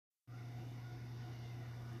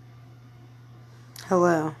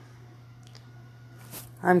Hello.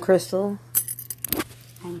 I'm Crystal.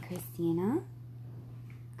 I'm Christina.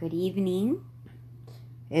 Good evening.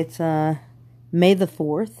 It's May the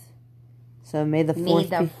 4th. So May the 4th. May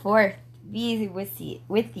the 4th be with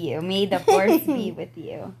you. May the 4th be with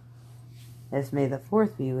you. Yes, may the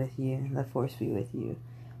 4th be with you. The 4th be with you.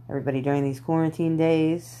 Everybody during these quarantine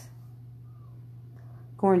days.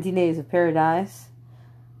 Quarantine days of paradise.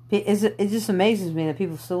 It just amazes me that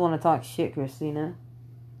people still want to talk shit, Christina.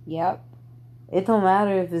 Yep. It don't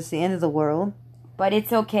matter if it's the end of the world. But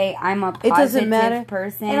it's okay. I'm a It doesn't matter. positive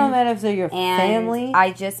person. It don't matter if they're your and family.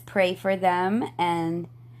 I just pray for them and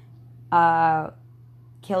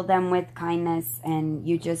kill them with kindness. And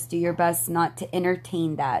you just do your best not to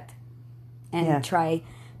entertain that. And try,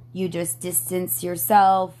 you just distance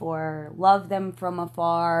yourself or love them from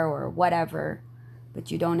afar or whatever.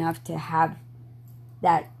 But you don't have to have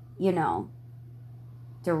that,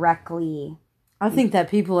 directly. I think that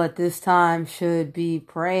people at this time should be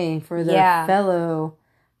praying for their fellow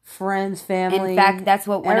friends, family. In fact, that's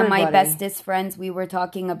what one of my everybody. bestest friends, we were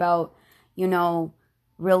talking about,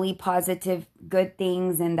 really positive, good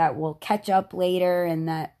things, and that we'll catch up later, and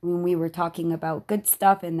that when we were talking about good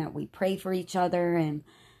stuff, and that we pray for each other and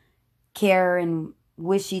care and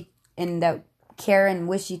wish each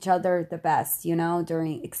other the best,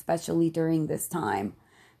 especially during this time,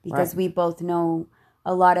 because we both know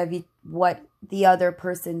a lot of what the other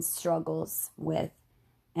person struggles with,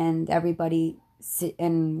 and everybody,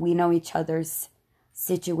 and we know each other's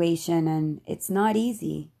situation, and it's not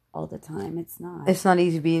easy all the time. It's not. It's not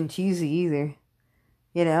easy being cheesy either.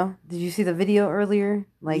 Did you see the video earlier?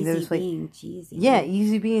 Like Easy there's like being cheesy. Yeah,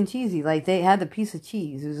 easy being cheesy. Like they had the piece of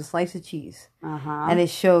cheese. It was a slice of cheese. And it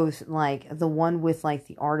shows like the one with like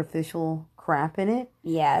the artificial crap in it.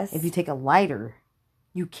 Yes. If you take a lighter,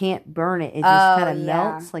 you can't burn it. It just kind of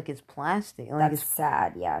melts like it's plastic. Like That's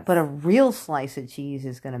sad, yes. But a real slice of cheese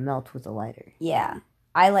is going to melt with a lighter. Yeah.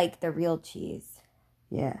 I like the real cheese.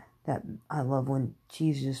 Yeah. I love when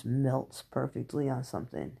cheese just melts perfectly on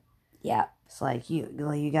something. Yeah. It's like you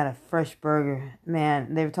got a fresh burger.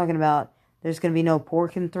 Man, they were talking about there's going to be no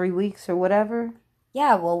pork in 3 weeks or whatever.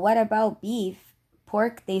 Yeah, well, what about beef?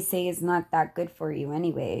 Pork, they say, is not that good for you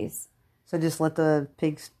anyways. So just let the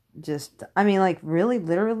pigs really,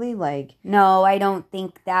 literally, like... No, I don't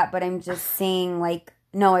think that, but I'm just saying,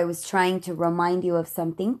 no, I was trying to remind you of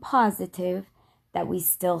something positive, that we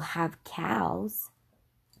still have cows.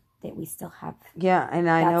 That we still have... Yeah, and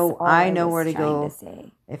I know where to go.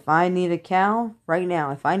 If I need a cow, right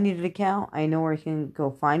now, if I needed a cow, I know where I can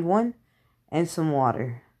go find one and some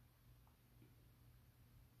water.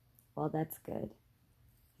 Well, that's good.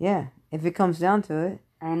 Yeah, if it comes down to it.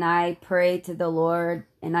 And I pray to the Lord,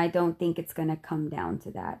 and I don't think it's going to come down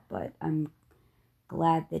to that, but I'm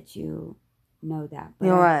glad that you know that. But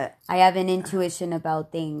you know what? I have an intuition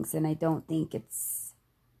about things, and I don't think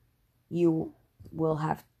we will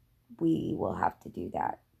have to do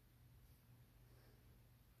that.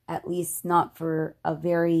 At least not for a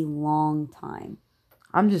very long time.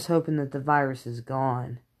 I'm just hoping that the virus is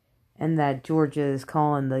gone and that Georgia is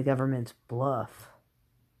calling the government's bluff.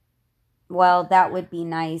 Well, that would be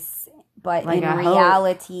nice. But in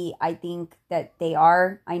reality, I think that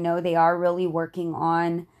I know they are really working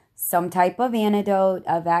on some type of antidote,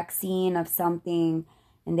 a vaccine of something,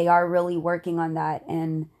 and they are really working on that.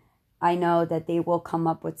 And I know that they will come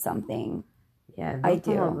up with something. Yeah, I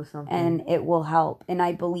do. And it will help. And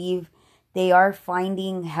I believe they are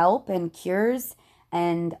finding help and cures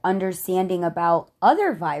and understanding about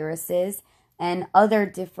other viruses and other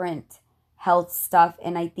different health stuff.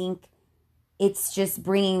 And I think it's just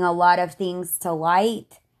bringing a lot of things to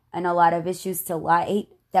light and a lot of issues to light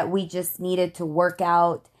that we just needed to work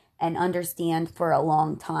out and understand for a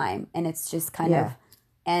long time. And it's just kind of,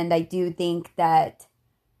 and I do think that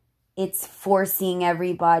it's forcing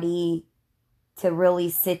everybody to really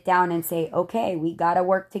sit down and say, okay, we got to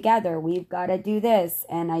work together. We've got to do this.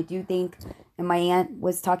 And I do think, and my aunt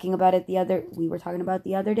was talking about it we were talking about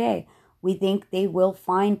the other day. We think they will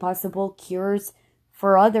find possible cures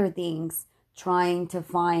for other things, trying to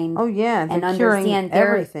find and understand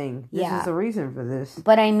everything. This is the reason for this.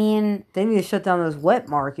 But I mean, they need to shut down those wet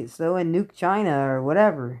markets though and nuke China or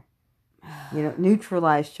whatever.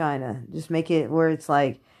 Neutralize China. Just make it where it's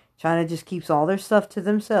like China just keeps all their stuff to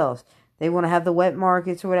themselves. They want to have the wet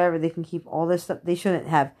markets or whatever. They can keep all this stuff. They shouldn't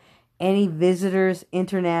have any visitors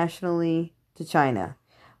internationally to China.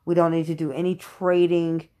 We don't need to do any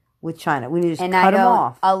trading with China. We need to just cut them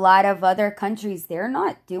off. A lot of other countries, they're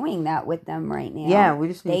not doing that with them right now. Yeah, we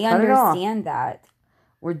just need to cut it off. They understand that.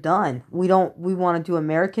 We're done. We want to do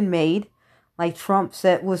American made. like Trump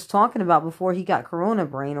was talking about before he got corona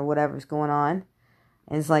brain or whatever's going on.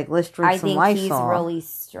 And it's like, let's drink some Lysol. I think he's really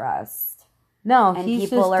stressed. No, and he's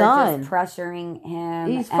people just are done. Just pressuring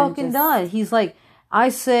him. He's fucking done. He's like, I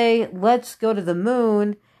say, let's go to the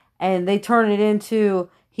moon, and they turn it into,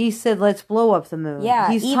 he said, let's blow up the moon.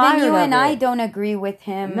 Yeah, he's even you and I don't agree with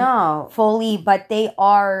him fully, but they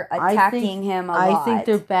are attacking him a lot. I think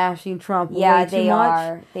they're bashing Trump way too much. They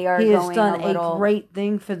are. They are. He has done a great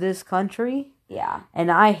thing for this country. Yeah.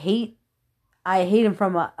 And I hate him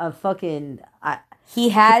from a fucking... he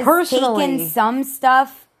has taken some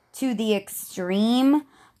stuff to the extreme,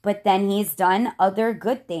 but then he's done other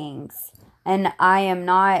good things. And I am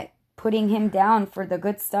not putting him down for the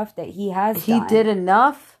good stuff that he has done. He did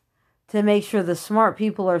enough to make sure the smart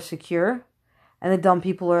people are secure and the dumb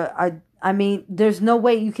people are I mean, there's no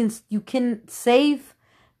way you can save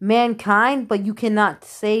mankind, but you cannot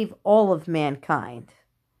save all of mankind.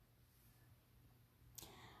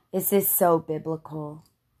 This is so biblical,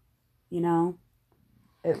 you know?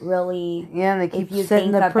 It really... Yeah, and they keep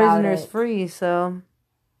setting the prisoners free, so...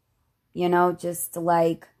 You know, just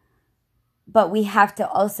like... But we have to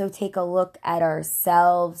also take a look at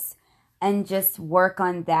ourselves and just work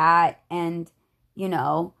on that and, you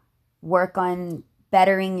know, work on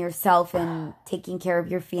bettering yourself and taking care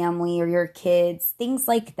of your family or your kids, things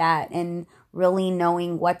like that, and really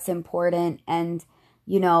knowing what's important. And,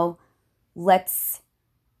 you know, let's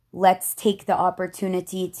take the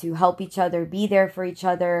opportunity to help each other, be there for each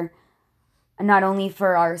other, not only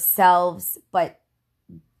for ourselves, but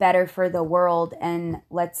better for the world. And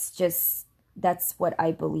that's what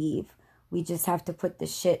I believe. We just have to put the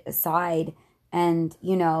shit aside and,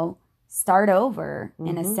 you know, start over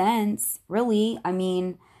in a sense. Really, I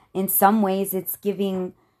mean, in some ways it's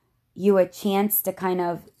giving you a chance to kind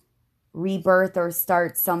of rebirth or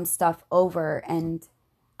start some stuff over. And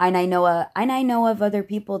I know of other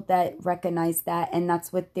people that recognize that, and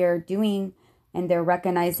that's what they're doing, and they're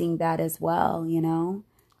recognizing that as well, you know,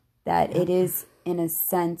 that it is, in a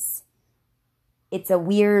sense, it's a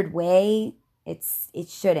weird way. It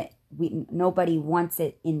shouldn't. Nobody wants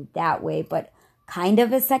it in that way, but kind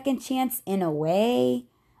of a second chance in a way.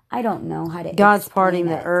 I don't know how to God's parting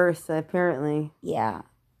the earth, apparently. Yeah.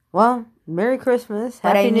 Well, Merry Christmas.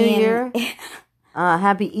 Happy New Year.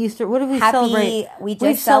 Happy Easter. What did we celebrate? We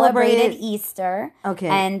just celebrated Easter. Okay.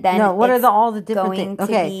 And then what are all the different things? Going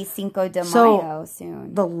to be Cinco de Mayo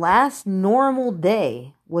soon. The last normal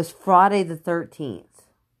day was Friday the 13th.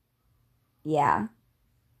 Yeah.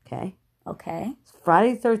 Okay. Okay.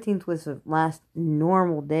 Friday the 13th was the last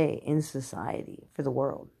normal day in society for the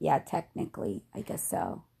world. Yeah, technically. I guess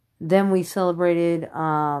so. Then we celebrated...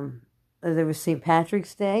 there was St.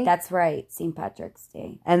 Patrick's Day. That's right, St. Patrick's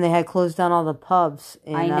Day. And they had closed down all the pubs.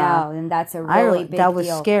 I know, and that's a really big deal. That was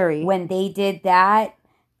scary. When they did that,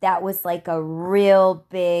 that was like a real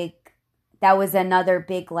big... That was another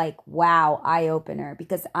big, like, wow, eye-opener.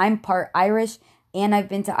 Because I'm part Irish, and I've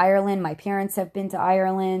been to Ireland. My parents have been to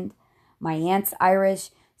Ireland. My aunt's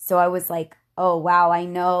Irish. So I was like, oh, wow, I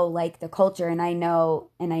know, like, the culture, and I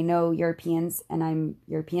know Europeans, and I'm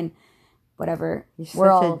European. Whatever. You're such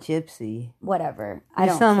a gypsy. Whatever. You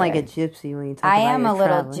sound like a gypsy when you talk about I am a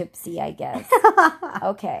little traveling. gypsy, I guess.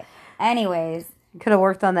 Okay. Anyways. Could have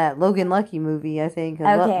worked on that Logan Lucky movie, I think.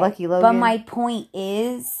 Okay. Lucky Logan. But my point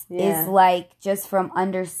is like, just from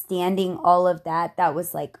understanding all of that, that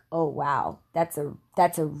was like, oh, wow. That's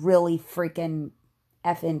a really freaking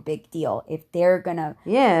effing big deal. If they're going to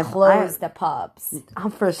close the pubs.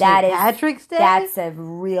 For St. Patrick's Day? That's a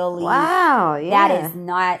really... Wow, yeah. That is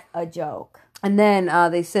not a joke. And then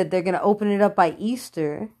they said they're going to open it up by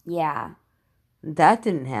Easter. Yeah. That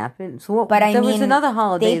didn't happen. So what, but there was another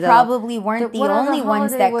holiday, they probably weren't the only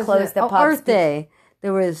ones that closed the pubs. Earth Day.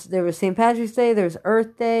 There was St. Patrick's Day, there was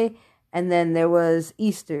Earth Day, and then there was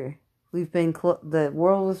Easter. We've been... the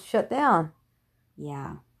world was shut down.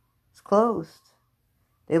 Yeah. It's closed.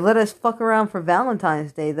 They let us fuck around for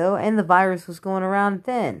Valentine's Day, though, and the virus was going around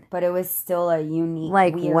then. But it was still a unique,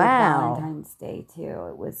 weird Valentine's Day, too.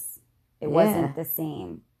 It wasn't the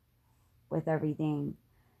same with everything.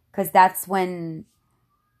 Because that's when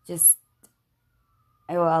just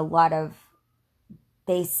a lot of...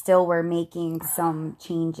 They still were making some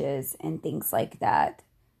changes and things like that.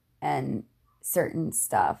 And certain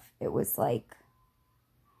stuff. It was like...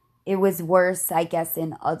 It was worse, I guess,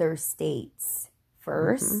 in other states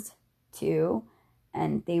first, too,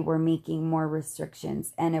 and they were making more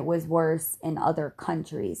restrictions, and it was worse in other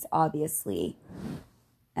countries, obviously,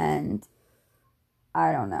 and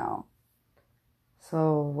I don't know.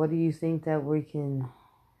 So, what do you think that we can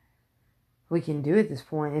do at this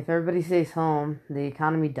point? If everybody stays home, the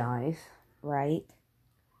economy dies. Right.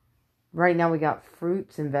 Right now we got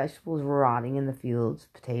fruits and vegetables rotting in the fields,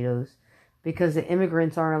 potatoes, because the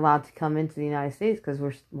immigrants aren't allowed to come into the United States because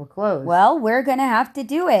we're closed. Well, we're going to have to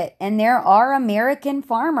do it. And there are American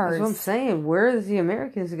farmers. That's what I'm saying. Where is the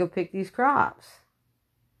Americans to go pick these crops?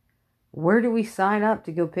 Where do we sign up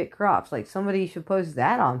to go pick crops? Like, somebody should post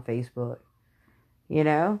that on Facebook. You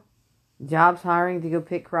know? Jobs hiring to go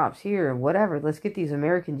pick crops here or whatever. Let's get these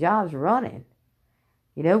American jobs running.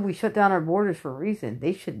 You know, we shut down our borders for a reason.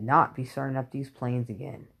 They should not be starting up these planes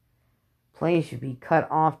again. Planes should be cut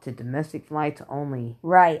off to domestic flights only.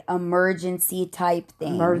 Right. Emergency type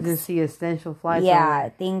things. Emergency essential flights only. only.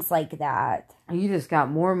 Things like that. You just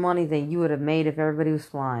got more money than you would have made if everybody was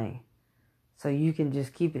flying. So you can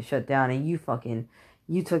just keep it shut down. And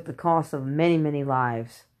you took the cost of many, many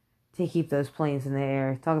lives to keep those planes in the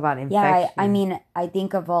air. Talk about infection. Yeah, I mean, I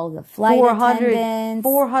think of all the flight attendants.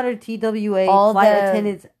 400 TWA flight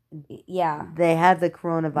attendants. Yeah. They had the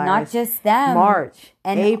coronavirus. Not just them. March,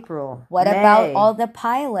 and April, what May. about all the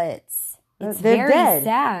pilots? It's They're very dead.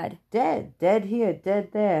 sad. Dead here,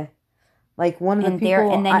 dead there. Like one of the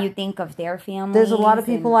people. And then you think of their families. There's a lot of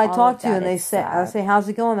people I talk to, and they say, sad. I say, how's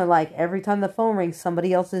it going? They're like, every time the phone rings,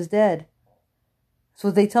 somebody else is dead. That's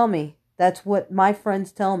what they tell me. That's what my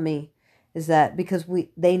friends tell me, is that because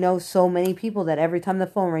they know so many people that every time the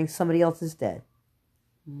phone rings, somebody else is dead.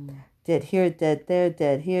 Dead here, dead there,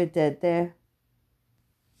 dead here, dead there.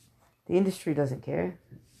 The industry doesn't care.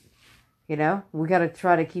 You know, we got to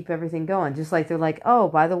try to keep everything going. Just like they're like, oh,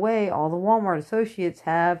 by the way, all the Walmart associates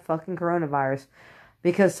have fucking coronavirus.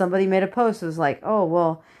 Because somebody made a post. It was like, oh,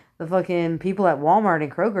 well, the fucking people at Walmart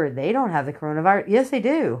and Kroger, they don't have the coronavirus. Yes, they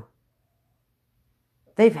do.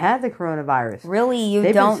 They've had the coronavirus. Really,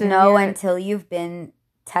 you don't know until you've been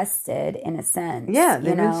tested, in a sense. Yeah,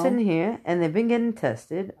 they've been sitting here, and they've been getting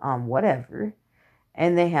tested on whatever.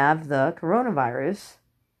 And they have the coronavirus.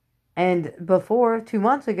 And before, 2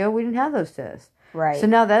 months ago, we didn't have those tests. Right. So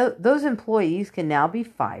now those employees can now be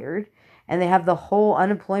fired. And they have the whole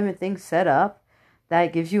unemployment thing set up.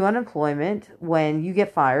 That gives you unemployment when you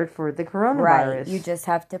get fired for the coronavirus. Right. You just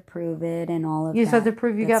have to prove it and all of that. You just have to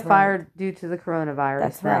prove you got fired due to the coronavirus.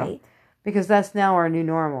 That's right. Because that's now our new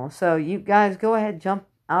normal. So you guys go ahead, jump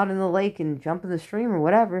out in the lake and jump in the stream or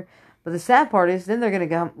whatever. But the sad part is then they're going to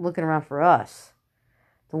go looking around for us.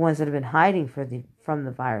 The ones that have been hiding from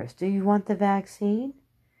the virus. Do you want the vaccine?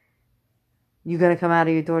 You going to come out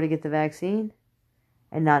of your door to get the vaccine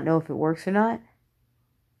and not know if it works or not?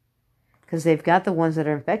 Because they've got the ones that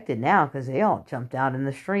are infected now because they all jumped out in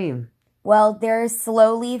the stream. Well, they're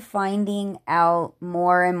slowly finding out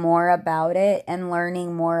more and more about it and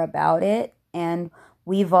learning more about it. And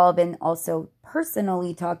we've all been also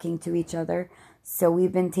personally talking to each other. So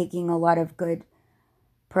we've been taking a lot of good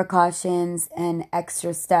precautions and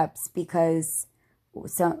extra steps because,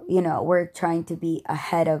 we're trying to be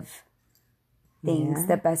ahead of things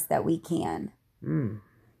the best that we can.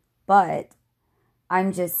 But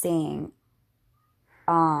I'm just saying,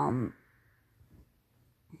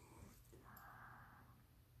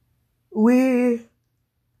 we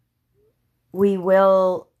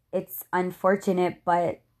will, it's unfortunate,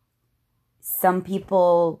 but some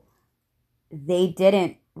people, they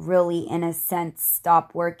didn't really, in a sense,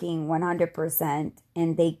 stop working 100%,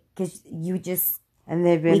 and and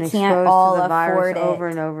they've been exposed to the virus over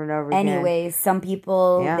and over and over again. Anyways, some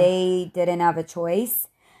people, they didn't have a choice,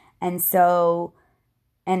 and so,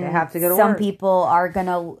 and they have to go to some work. people are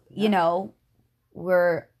gonna,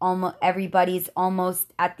 everybody's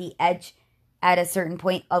almost at the edge at a certain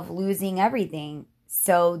point of losing everything.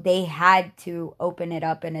 So they had to open it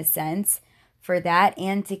up in a sense for that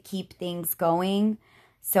and to keep things going.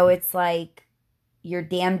 So it's like you're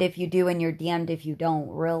damned if you do and you're damned if you don't,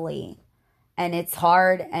 really. And it's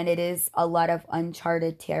hard and it is a lot of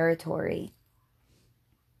uncharted territory.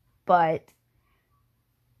 But,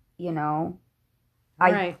 All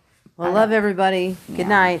right. Well, love everybody. Good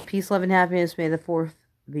night. Peace, love, and happiness. May the 4th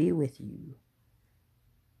be with you.